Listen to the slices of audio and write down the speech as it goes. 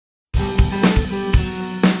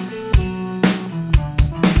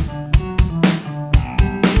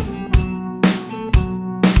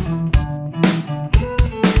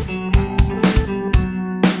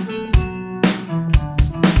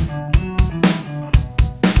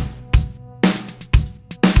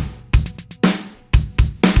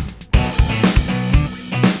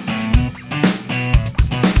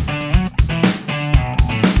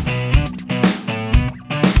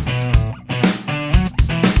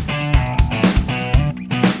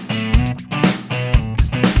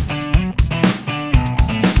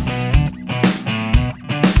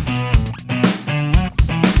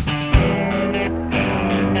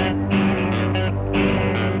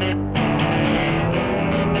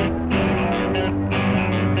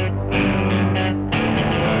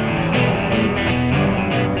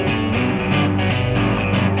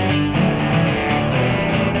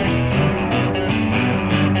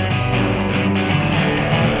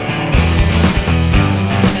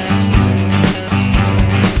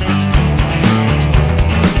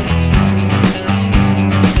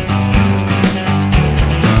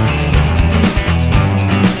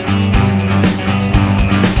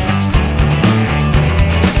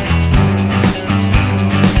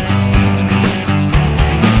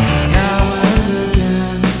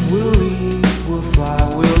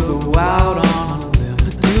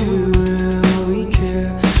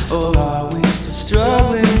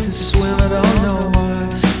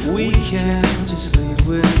can just lead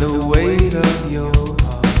with the weight of your heart.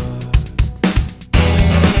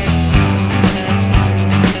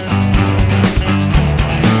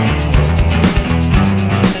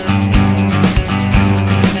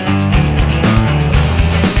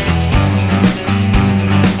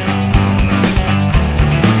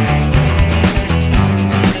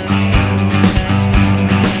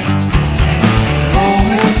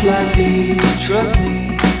 Like these, trust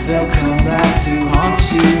me, they'll come back to haunt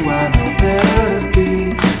you. I know better to be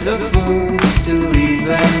the first to leave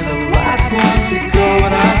than the last one to go,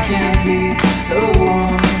 and I can't be the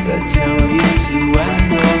one to tell you to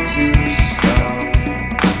end or to stop.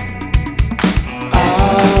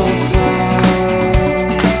 Our past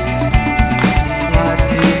slides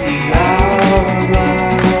through the hourglass,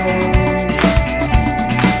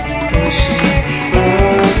 pushing the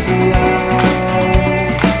first to last.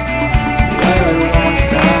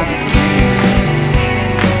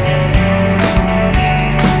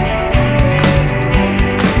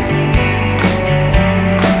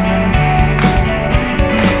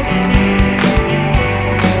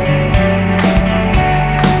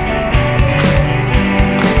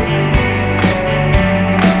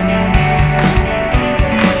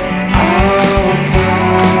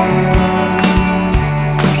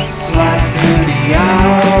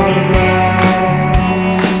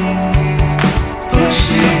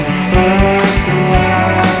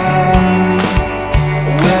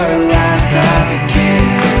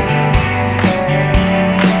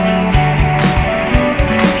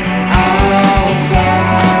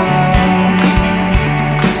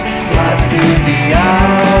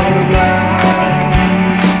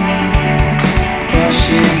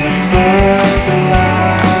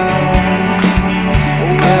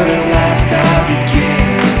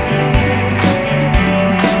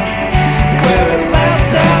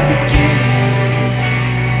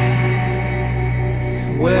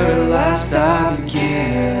 Where at last I began.